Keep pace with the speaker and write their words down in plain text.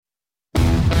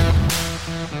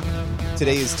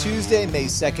Today is Tuesday, May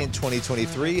 2nd,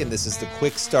 2023, and this is the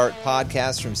Quick Start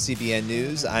podcast from CBN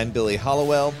News. I'm Billy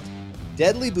Hollowell.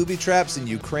 Deadly booby-traps in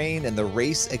Ukraine and the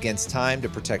race against time to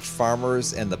protect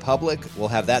farmers and the public. We'll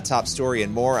have that top story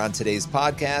and more on today's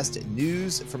podcast.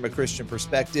 News from a Christian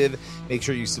perspective. Make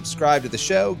sure you subscribe to the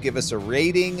show, give us a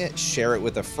rating, share it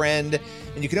with a friend,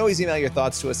 and you can always email your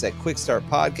thoughts to us at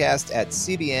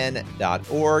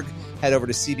quickstartpodcast@cbn.org. Head over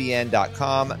to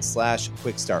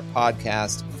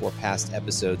cbn.com/quickstartpodcast for past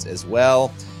episodes as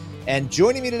well. And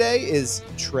joining me today is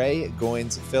Trey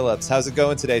Goins-Phillips. How's it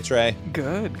going today, Trey?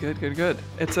 Good.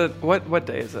 It's what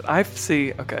day is it? I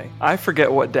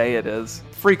forget what day it is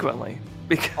frequently.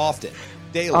 Often,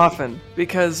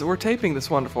 because we're taping this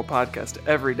wonderful podcast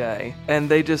every day, and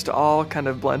they just all kind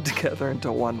of blend together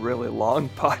into one really long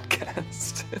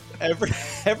podcast. Every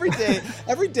day,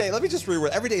 let me just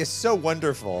reword. Every day is so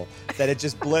wonderful that it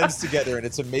just blends together and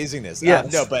it's amazingness.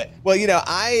 Yes.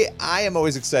 I am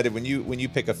always excited when you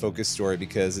pick a focus story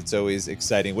because it's always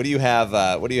exciting. What do you have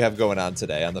going on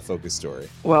today on the focus story?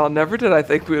 Well, never did I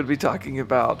think we would be talking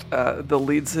about the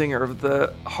lead singer of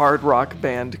the hard rock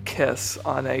band Kiss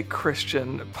on a Christian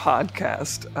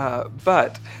podcast,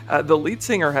 but the lead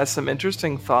singer has some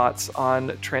interesting thoughts on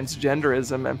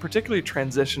transgenderism and particularly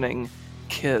transitioning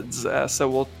kids.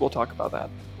 So we'll talk about that.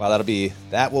 Wow,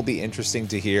 that will be interesting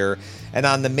to hear. And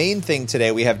on the main thing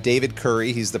today, we have David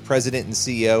Curry. He's the president and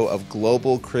CEO of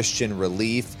Global Christian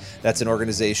Relief. That's an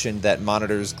organization that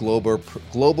monitors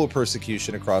global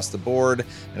persecution across the board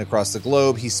and across the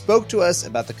globe. He spoke to us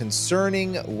about the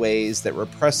concerning ways that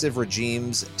repressive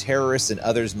regimes, terrorists, and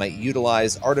others might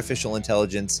utilize artificial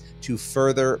intelligence to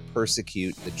further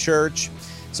persecute the church.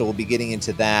 So we'll be getting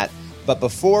into that. But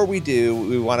before we do,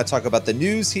 we want to talk about the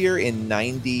news here in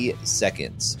 90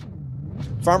 seconds.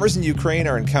 Farmers in Ukraine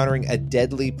are encountering a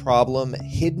deadly problem,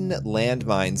 hidden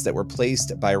landmines that were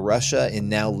placed by Russia in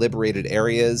now liberated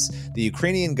areas. The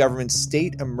Ukrainian government's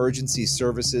state emergency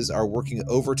services are working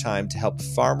overtime to help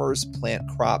farmers plant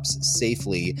crops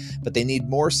safely, but they need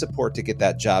more support to get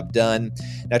that job done.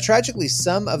 Now, tragically,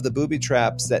 some of the booby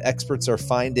traps that experts are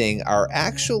finding are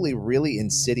actually really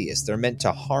insidious. They're meant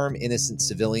to harm innocent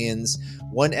civilians.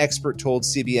 One expert told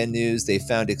CBN News they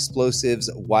found explosives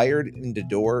wired into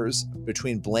doors,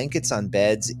 between blankets on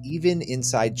beds, even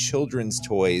inside children's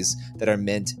toys that are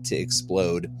meant to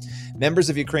explode. Members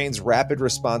of Ukraine's Rapid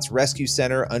Response Rescue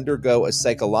Center undergo a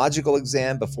psychological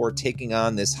exam before taking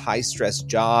on this high-stress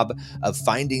job of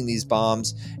finding these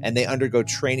bombs, and they undergo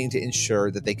training to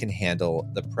ensure that they can handle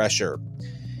the pressure.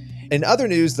 In other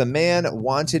news, the man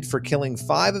wanted for killing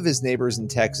 5 of his neighbors in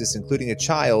Texas, including a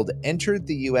child, entered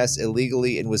the U.S.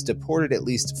 illegally and was deported at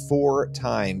least 4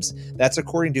 times. That's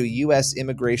according to a U.S.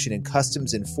 Immigration and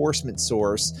Customs Enforcement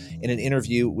source in an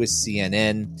interview with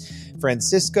CNN.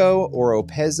 Francisco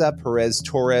Oropeza Perez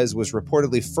Torres was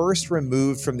reportedly first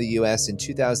removed from the U.S. in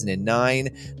 2009.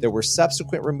 There were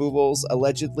subsequent removals,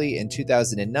 allegedly in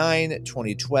 2009,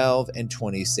 2012, and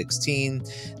 2016.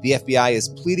 The FBI is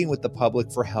pleading with the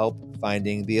public for help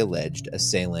finding the alleged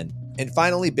assailant. And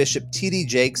finally, Bishop T.D.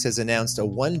 Jakes has announced a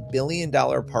 $1 billion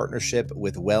partnership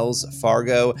with Wells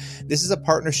Fargo. This is a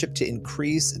partnership to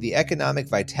increase the economic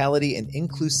vitality and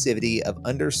inclusivity of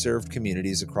underserved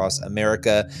communities across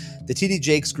America. The T.D.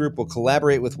 Jakes Group will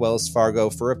collaborate with Wells Fargo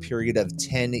for a period of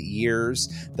 10 years.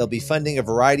 They'll be funding a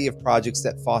variety of projects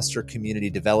that foster community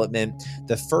development.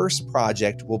 The first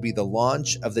project will be the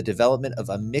launch of the development of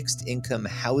a mixed-income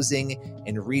housing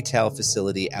and retail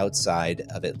facility outside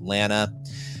of Atlanta.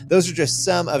 Those are just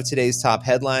some of today's top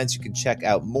headlines. You can check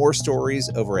out more stories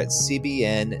over at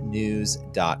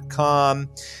cbnnews.com.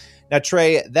 Now,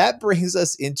 Trey, that brings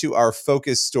us into our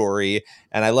focus story,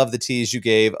 and I love the tease you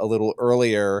gave a little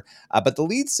earlier, but the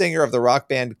lead singer of the rock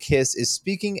band Kiss is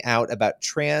speaking out about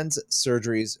trans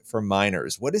surgeries for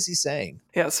minors. What is he saying?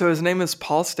 Yeah, so his name is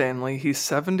Paul Stanley. He's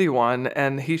 71,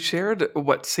 and he shared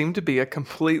what seemed to be a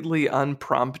completely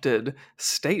unprompted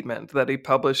statement that he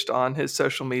published on his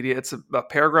social media. It's a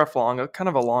paragraph long, kind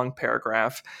of a long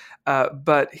paragraph,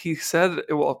 but he said,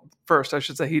 well, first, I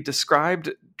should say he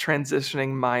described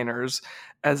transitioning minors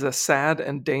as a sad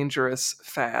and dangerous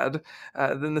fad.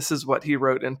 Then this is what he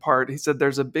wrote in part. He said,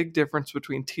 there's a big difference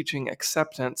between teaching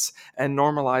acceptance and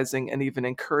normalizing and even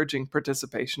encouraging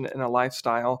participation in a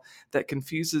lifestyle that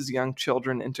confuses young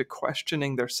children into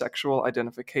questioning their sexual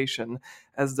identification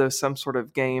as though some sort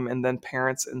of game, and then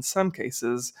parents in some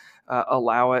cases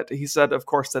allow it. He said, of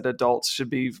course, that adults should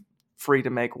be free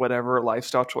to make whatever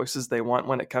lifestyle choices they want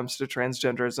when it comes to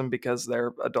transgenderism because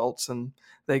they're adults and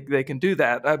they can do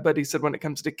that. But he said when it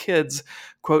comes to kids,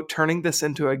 quote, turning this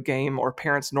into a game or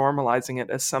parents normalizing it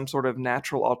as some sort of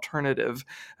natural alternative,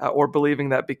 or believing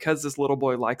that because this little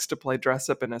boy likes to play dress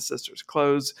up in his sister's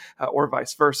clothes, or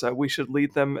vice versa, we should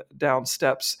lead them down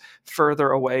steps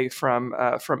further away from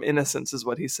innocence, is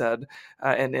what he said,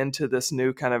 and into this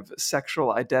new kind of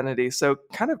sexual identity. So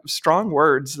kind of strong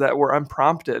words that were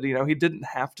unprompted. You know, he didn't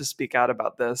have to speak out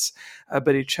about this,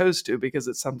 but he chose to because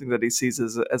it's something that he sees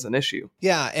as an issue.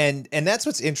 Yeah, and that's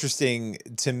what's interesting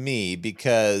to me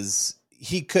because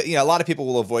he could, a lot of people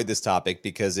will avoid this topic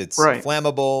because it's Right.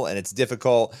 flammable and it's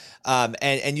difficult.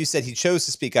 And you said he chose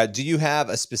to speak out. Do you have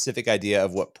a specific idea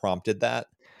of what prompted that?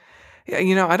 Yeah,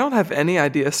 you know, I don't have any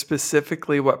idea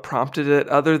specifically what prompted it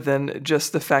other than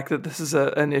just the fact that this is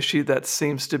an issue that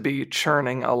seems to be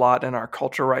churning a lot in our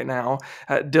culture right now.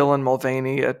 Dylan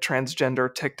Mulvaney, a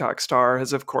transgender TikTok star,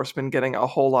 has, of course, been getting a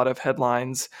whole lot of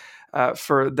headlines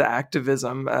for the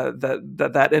activism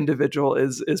that individual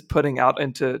is putting out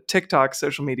into TikTok,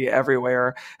 social media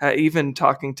everywhere, even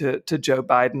talking to Joe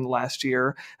Biden last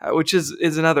year, which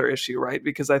is another issue, right?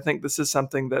 Because I think this is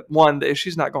something that, one, the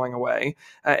issue's not going away,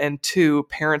 and two,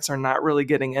 parents are not really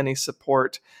getting any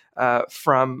support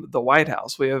from the White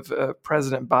House. We have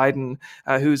President Biden,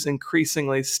 who's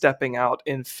increasingly stepping out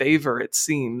in favor, it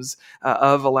seems,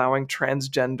 of allowing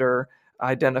transgender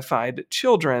identified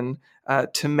children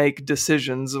to make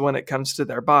decisions when it comes to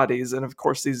their bodies. And of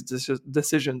course, these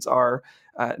decisions are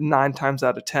 9 times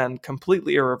out of 10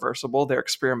 completely irreversible. They're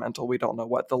experimental. We don't know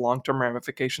what the long-term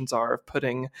ramifications are of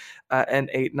putting an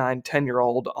 8, 9,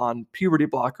 10-year-old on puberty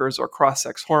blockers or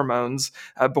cross-sex hormones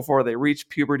before they reach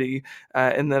puberty.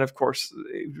 And then, of course,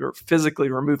 you're physically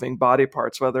removing body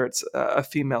parts, whether it's a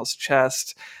female's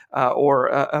chest or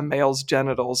a male's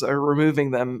genitals, or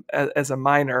removing them as a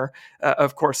minor.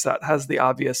 Of course, that has the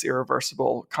obvious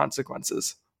irreversible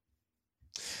consequences.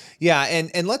 Yeah,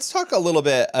 and let's talk a little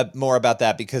bit more about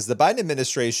that because the Biden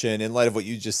administration, in light of what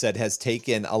you just said, has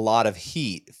taken a lot of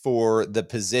heat for the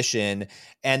position,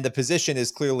 and the position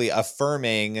is clearly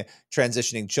affirming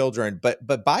transitioning children. But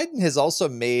Biden has also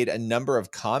made a number of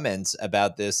comments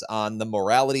about this on the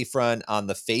morality front, on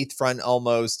the faith front,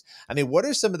 almost. I mean, what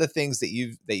are some of the things that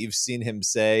you've seen him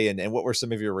say, and what were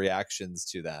some of your reactions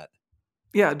to that?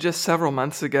 Yeah, just several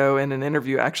months ago in an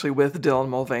interview actually with Dylan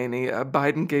Mulvaney,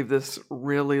 Biden gave this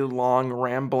really long,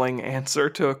 rambling answer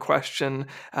to a question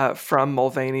from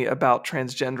Mulvaney about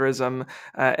transgenderism.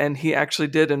 And he actually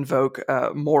did invoke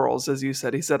morals, as you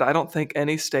said. He said, I don't think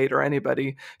any state or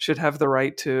anybody should have the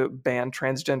right to ban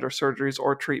transgender surgeries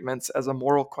or treatments as a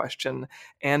moral question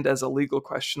and as a legal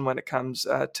question when it comes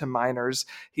to minors.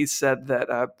 He said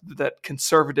that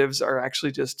conservatives are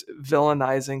actually just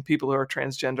villainizing people who are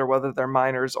transgender, whether they're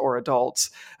minors or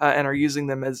adults, and are using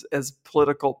them as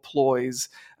political ploys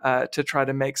to try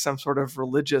to make some sort of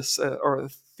religious or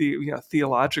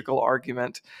theological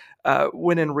argument,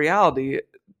 when in reality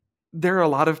there are a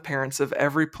lot of parents of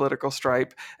every political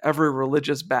stripe, every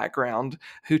religious background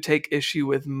who take issue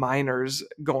with minors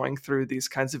going through these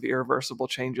kinds of irreversible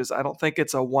changes. I don't think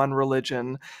it's a one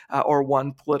religion or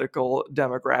one political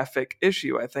demographic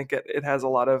issue. I think it has a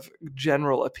lot of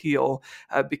general appeal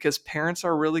because parents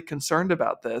are really concerned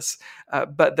about this,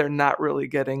 but they're not really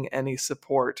getting any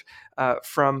support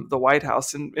from the White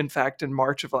House. In fact, in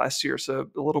March of last year, so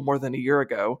a little more than a year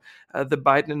ago, the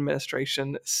Biden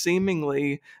administration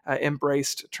seemingly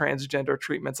embraced transgender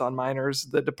treatments on minors.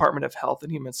 The Department of Health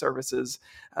and Human Services,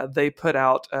 they put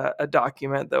out a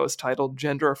document that was titled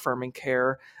Gender Affirming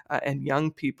Care and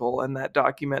Young People. And that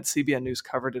document, CBN News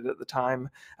covered it at the time,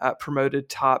 promoted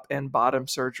top and bottom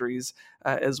surgeries,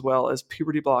 as well as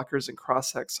puberty blockers and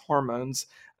cross-sex hormones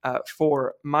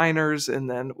for minors. And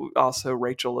then also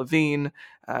Rachel Levine,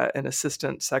 an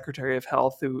assistant secretary of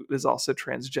health who is also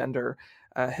transgender,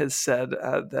 has said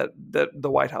that the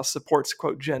White House supports,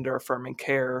 quote, gender affirming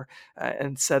care,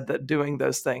 and said that doing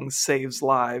those things saves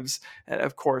lives. And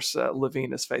of course,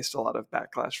 Levine has faced a lot of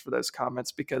backlash for those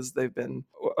comments because they've been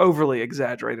overly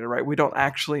exaggerated, right? We don't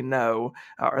actually know,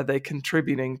 are they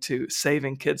contributing to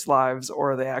saving kids' lives,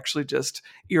 or are they actually just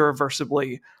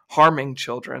irreversibly harming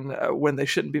children when they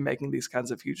shouldn't be making these kinds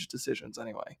of huge decisions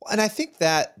anyway? And I think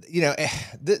that,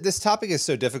 this topic is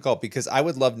so difficult because I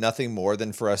would love nothing more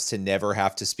than for us to never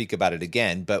have to speak about it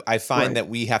again. But I find Right. that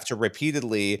we have to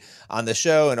repeatedly on the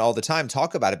show and all the time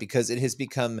talk about it because it has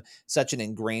become such an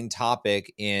ingrained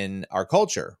topic in our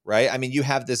culture, right? I mean, you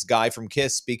have this guy from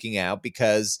Kiss speaking out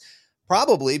because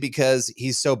probably because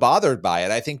he's so bothered by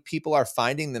it. I think people are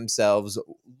finding themselves,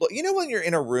 when you're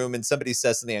in a room and somebody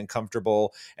says something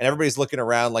uncomfortable and everybody's looking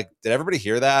around like, did everybody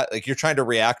hear that? Like, you're trying to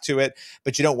react to it,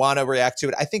 but you don't want to react to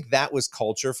it. I think that was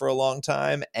culture for a long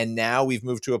time. And now we've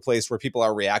moved to a place where people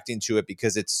are reacting to it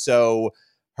because it's so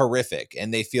horrific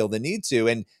and they feel the need to.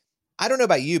 And I don't know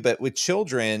about you, but with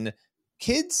children,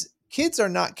 kids are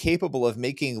not capable of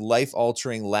making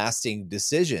life-altering, lasting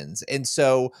decisions. And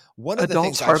so one of the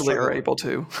Adults things I hardly are struggle, able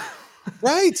to.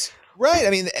 right, right. I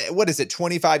mean, what is it?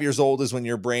 25 years old is when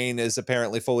your brain is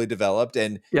apparently fully developed,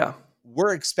 and Yeah.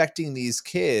 we're expecting these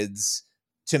kids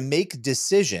to make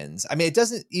decisions. I mean, it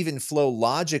doesn't even flow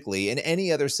logically in any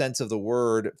other sense of the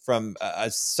word from a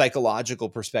psychological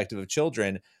perspective of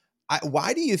children.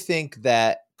 Why do you think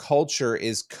that culture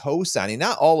is co-signing,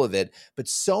 not all of it, but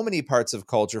so many parts of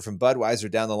culture from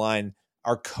Budweiser down the line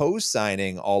are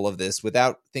co-signing all of this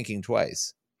without thinking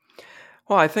twice?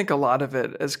 Well, I think a lot of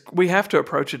it is we have to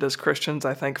approach it as Christians,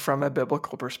 I think, from a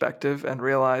biblical perspective and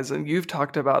realize, and you've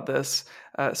talked about this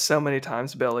so many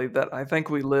times, Billy, that I think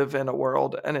we live in a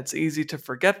world, and it's easy to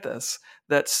forget this,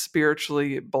 that's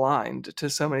spiritually blind to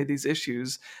so many of these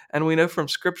issues. And we know from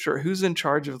Scripture who's in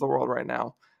charge of the world right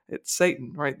now. It's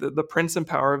Satan, right? The prince and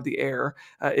power of the air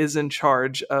is in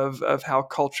charge of how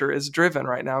culture is driven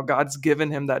right now. God's given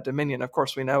him that dominion. Of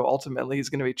course, we know ultimately he's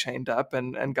going to be chained up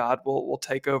and God will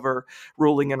take over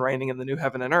ruling and reigning in the new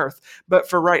heaven and earth. But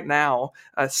for right now,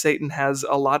 Satan has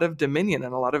a lot of dominion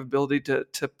and a lot of ability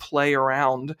to play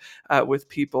around with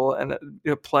people. And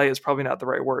play is probably not the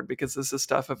right word because this is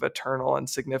stuff of eternal and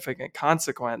significant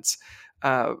consequence.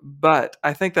 But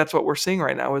I think that's what we're seeing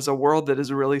right now is a world that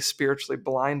is really spiritually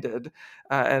blinded.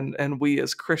 And we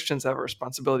as Christians have a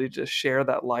responsibility to share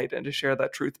that light and to share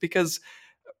that truth because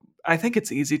I think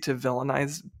it's easy to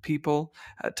villainize people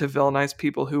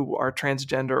who are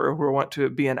transgender or who want to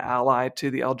be an ally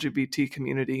to the LGBT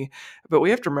community. But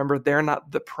we have to remember they're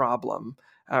not the problem,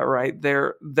 right?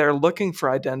 They're looking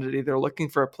for identity. They're looking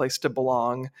for a place to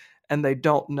belong, and they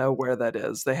don't know where that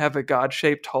is. They have a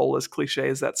God-shaped hole, as cliche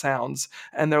as that sounds,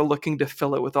 and they're looking to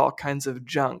fill it with all kinds of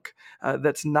junk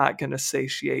that's not going to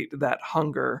satiate that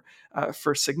hunger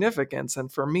for significance and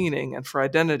for meaning and for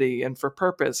identity and for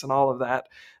purpose and all of that.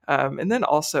 And then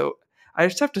also, I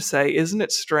just have to say, isn't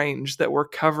it strange that we're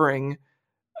covering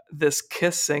this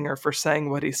Kiss singer for saying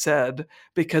what he said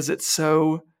because it's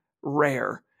so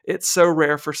rare? It's so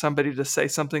rare for somebody to say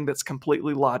something that's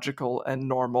completely logical and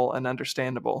normal and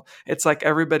understandable. It's like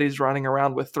everybody's running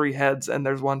around with three heads and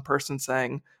there's one person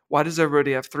saying, "Why does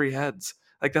everybody have three heads?"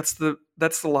 Like that's the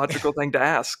logical thing to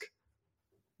ask.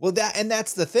 Well,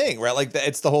 that's the thing, right? Like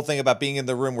it's the whole thing about being in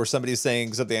the room where somebody's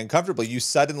saying something uncomfortable.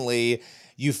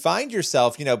 You find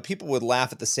yourself, people would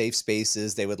laugh at the safe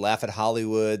spaces. They would laugh at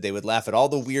Hollywood. They would laugh at all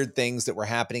the weird things that were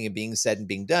happening and being said and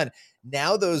being done.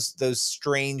 Now those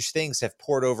strange things have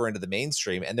poured over into the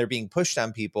mainstream and they're being pushed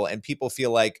on people and people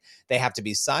feel like they have to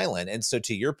be silent. And so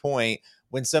to your point,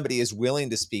 when somebody is willing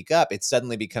to speak up, it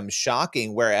suddenly becomes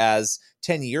shocking. Whereas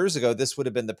 10 years ago, this would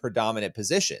have been the predominant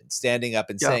position, standing up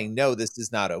and Yeah. saying, no, this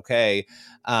is not okay.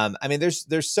 I mean,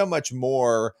 there's so much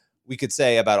more we could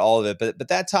say about all of it, but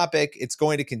that topic, it's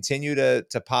going to continue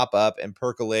to pop up and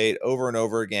percolate over and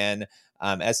over again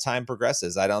as time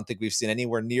progresses. I don't think we've seen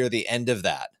anywhere near the end of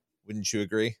that. Wouldn't you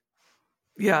agree?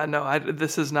 Yeah, no,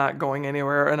 this is not going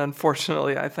anywhere. And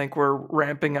unfortunately, I think we're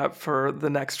ramping up for the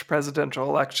next presidential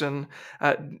election.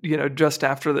 Just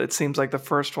after it seems like the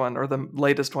first one or the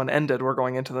latest one ended, we're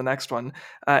going into the next one.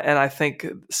 And I think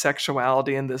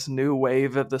sexuality and this new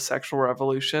wave of the sexual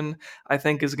revolution, I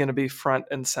think is going to be front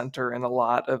and center in a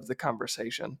lot of the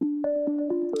conversation.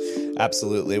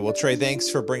 Absolutely. Well, Trey, thanks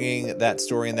for bringing that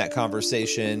story and that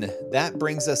conversation. That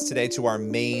brings us today to our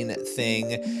main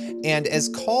thing. And as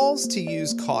calls to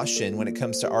use caution when it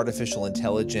comes to artificial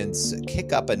intelligence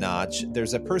kick up a notch,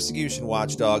 there's a persecution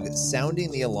watchdog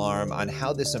sounding the alarm on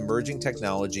how this emerging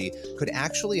technology could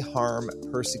actually harm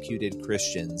persecuted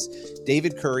Christians.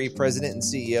 David Curry, President and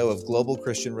CEO of Global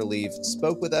Christian Relief,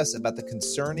 spoke with us about the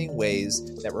concerning ways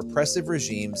that repressive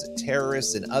regimes,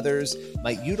 terrorists, and others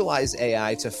might utilize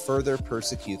AI to further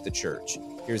persecute the church.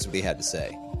 Here's what he had to say.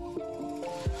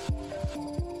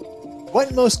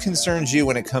 What most concerns you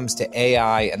when it comes to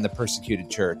AI and the persecuted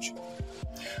church?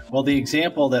 Well, the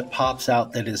example that pops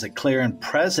out that is a clear and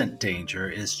present danger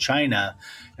is China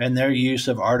and their use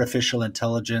of artificial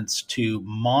intelligence to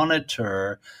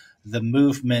monitor the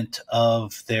movement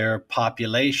of their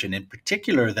population. In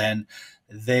particular, then,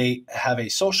 they have a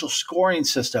social scoring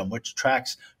system which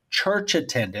tracks church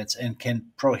attendance and can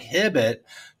prohibit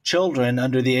children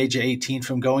under the age of 18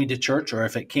 from going to church, or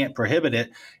if it can't prohibit it,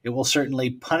 it will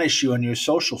certainly punish you on your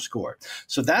social score.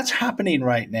 So that's happening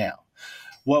right now.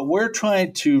 What we're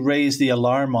trying to raise the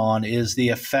alarm on is the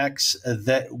effects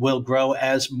that will grow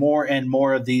as more and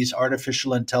more of these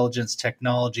artificial intelligence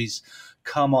technologies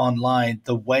come online,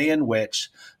 the way in which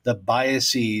the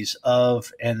biases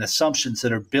of and assumptions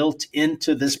that are built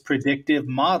into this predictive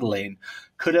modeling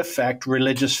could affect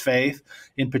religious faith.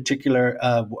 In particular,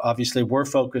 obviously, we're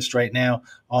focused right now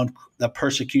on the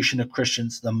persecution of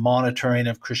Christians, the monitoring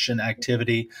of Christian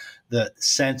activity, the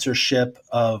censorship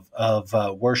of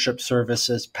worship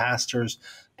services, pastors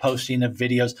posting of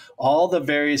videos, all the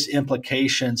various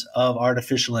implications of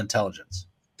artificial intelligence.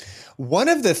 One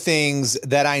of the things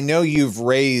that I know you've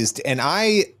raised, and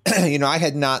I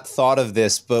had not thought of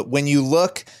this, but when you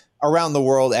look around the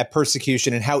world at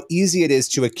persecution and how easy it is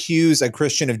to accuse a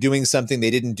Christian of doing something they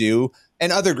didn't do,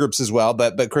 and other groups as well,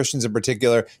 but Christians in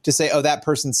particular, to say, oh, that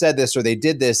person said this or they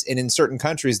did this. And in certain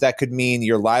countries, that could mean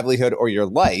your livelihood or your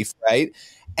life, right?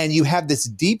 And you have this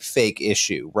deep fake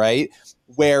issue, right?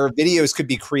 Where videos could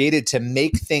be created to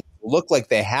make things look like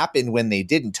they happened when they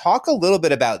didn't. Talk a little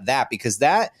bit about that, because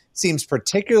that seems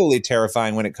particularly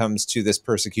terrifying when it comes to this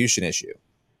persecution issue.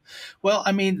 Well,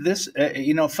 I mean, this,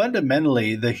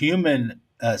 fundamentally, the human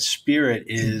spirit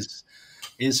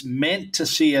is meant to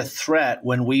see a threat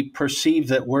when we perceive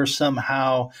that we're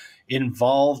somehow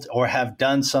involved or have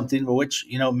done something for which,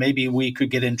 maybe we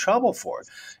could get in trouble for.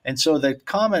 And so the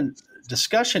common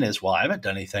discussion is, well, I haven't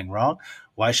done anything wrong.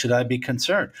 Why should I be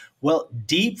concerned? Well,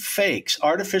 deep fakes,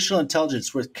 artificial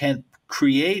intelligence can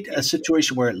create a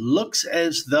situation where it looks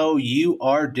as though you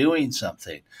are doing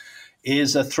something,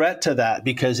 is a threat to that,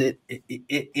 because it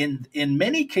in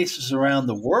many cases around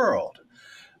the world,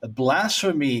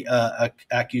 blasphemy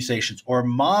accusations or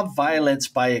mob violence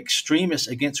by extremists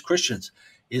against Christians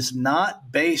is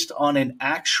not based on an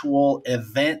actual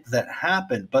event that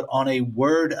happened, but on a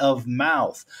word of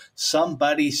mouth.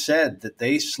 Somebody said that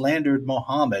they slandered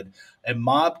Muhammad. A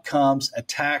mob comes,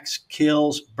 attacks,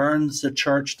 kills, burns the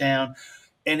church down,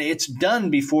 and it's done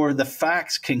before the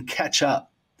facts can catch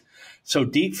up. So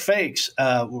deep fakes,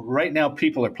 right now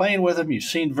people are playing with them. You've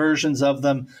seen versions of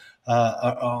them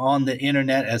on the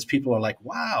internet as people are like,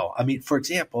 wow. I mean, for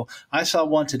example, I saw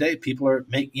one today. People are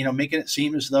making it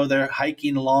seem as though they're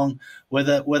hiking along with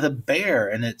a bear,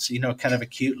 and it's kind of a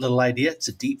cute little idea. It's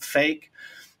a deep fake,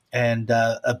 and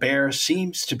a bear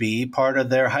seems to be part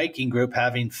of their hiking group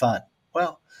having fun.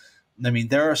 Well, I mean,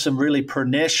 there are some really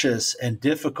pernicious and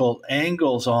difficult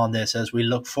angles on this as we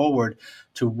look forward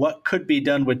to what could be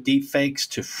done with deep fakes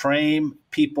to frame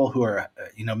people who are,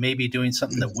 maybe doing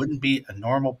something that wouldn't be a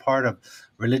normal part of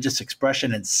religious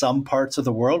expression in some parts of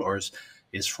the world, or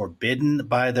is forbidden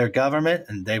by their government,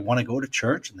 and they want to go to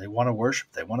church and they want to worship,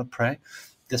 they want to pray.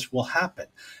 This will happen.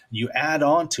 You add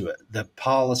on to it the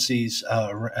policies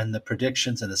and the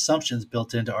predictions and assumptions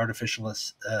built into artificial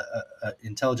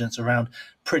intelligence around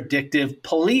predictive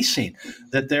policing,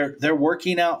 that they're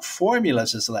working out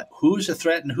formulas as to like who's a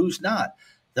threat and who's not.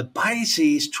 The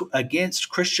biases against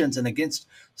Christians and against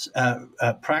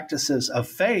practices of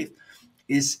faith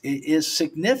is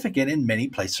significant in many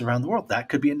places around the world. That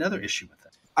could be another issue with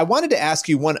it. I wanted to ask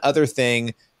you one other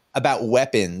thing about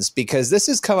weapons, because this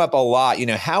has come up a lot.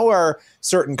 How are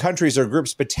certain countries or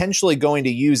groups potentially going to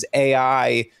use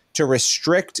AI to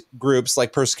restrict groups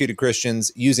like persecuted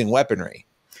Christians using weaponry?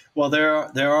 Well,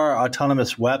 there are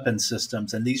autonomous weapon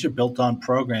systems, and these are built on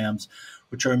programs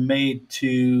which are made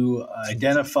to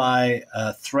identify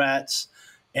threats,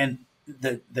 and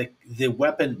the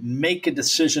weapon make a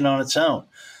decision on its own.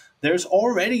 There's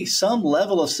already some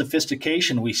level of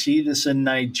sophistication. We see this in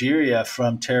Nigeria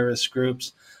from terrorist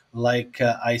groups like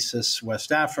ISIS,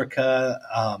 West Africa,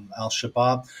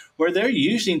 Al-Shabaab, where they're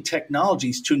using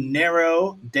technologies to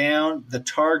narrow down the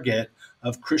target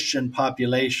of Christian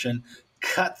population,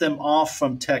 cut them off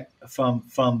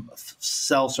from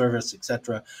cell service,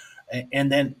 etc.,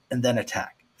 and then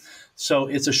attack. So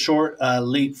it's a short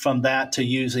leap from that to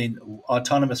using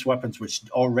autonomous weapons, which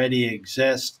already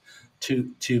exist,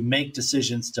 to make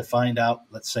decisions to find out,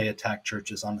 let's say, attack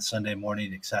churches on a Sunday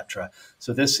morning, etc.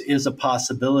 So this is a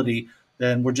possibility.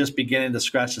 Then we're just beginning to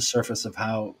scratch the surface of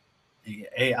how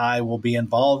AI will be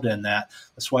involved in that.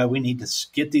 That's why we need to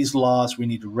get these laws. We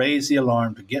need to raise the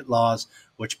alarm to get laws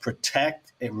which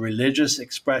protect a religious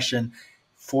expression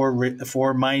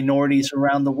for minorities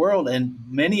around the world. And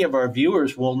many of our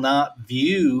viewers will not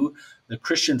view the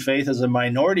Christian faith as a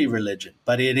minority religion,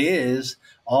 but it is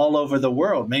all over the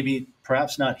world. Maybe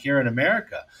perhaps not here in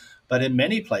America, But in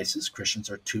many places, Christians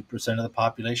are 2% of the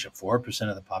population, 4%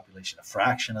 of the population, a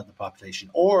fraction of the population,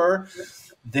 or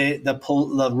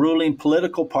the ruling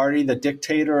political party, the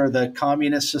dictator or the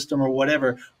communist system or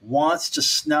whatever, wants to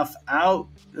snuff out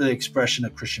the expression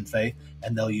of Christian faith,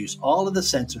 and they'll use all of the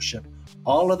censorship,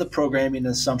 all of the programming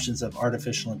and assumptions of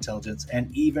artificial intelligence,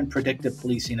 and even predictive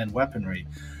policing and weaponry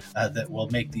that will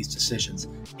make these decisions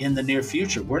in the near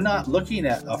future. We're not looking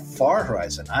at a far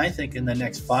horizon. I think in the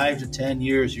next 5 to 10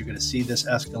 years, you're going to see this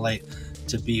escalate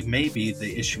to be maybe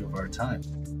the issue of our time.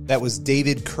 That was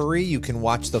David Curry. You can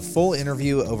watch the full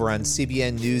interview over on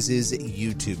CBN News'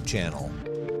 YouTube channel.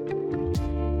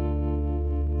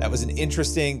 That was an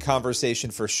interesting conversation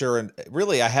for sure. And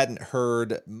really, I hadn't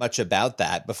heard much about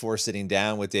that before sitting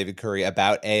down with David Curry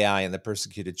about AI and the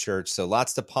persecuted church. So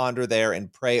lots to ponder there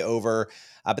and pray over.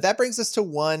 But that brings us to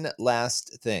one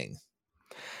last thing.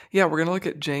 Yeah, we're going to look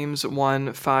at James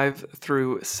 1, 5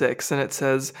 through 6, and it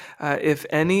says, if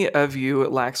any of you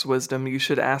lacks wisdom, you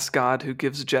should ask God, who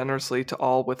gives generously to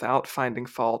all without finding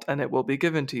fault, and it will be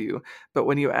given to you. But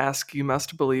when you ask, you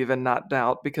must believe and not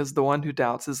doubt, because the one who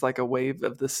doubts is like a wave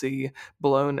of the sea,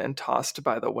 blown and tossed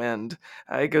by the wind.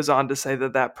 It goes on to say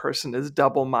that that person is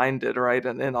double-minded, right,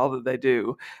 in all that they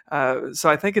do. So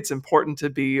I think it's important to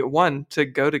be, one, to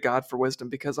go to God for wisdom,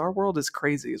 because our world is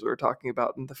crazy, as we were talking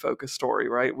about in the focus story,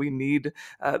 right? We need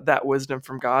that wisdom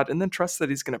from God, and then trust that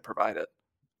he's going to provide it.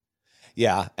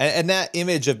 Yeah. And that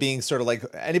image of being sort of like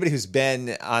anybody who's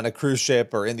been on a cruise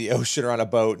ship or in the ocean or on a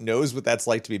boat knows what that's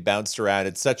like to be bounced around.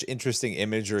 It's such interesting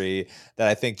imagery that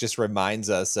I think just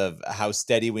reminds us of how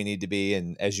steady we need to be.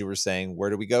 And as you were saying, where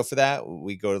do we go for that?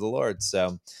 We go to the Lord.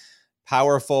 So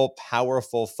powerful,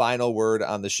 powerful final word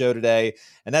on the show today.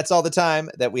 And that's all the time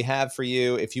that we have for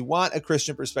you. If you want a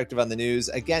Christian perspective on the news,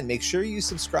 again, make sure you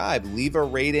subscribe, leave a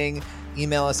rating,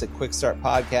 email us at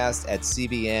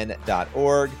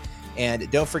quickstartpodcast@cbn.org.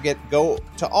 And don't forget, go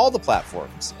to all the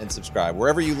platforms and subscribe.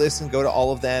 Wherever you listen, go to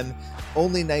all of them.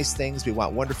 Only nice things. We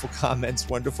want wonderful comments,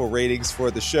 wonderful ratings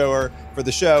for the show.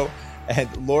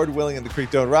 And Lord willing and the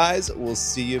creek don't rise, we'll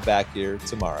see you back here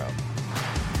tomorrow.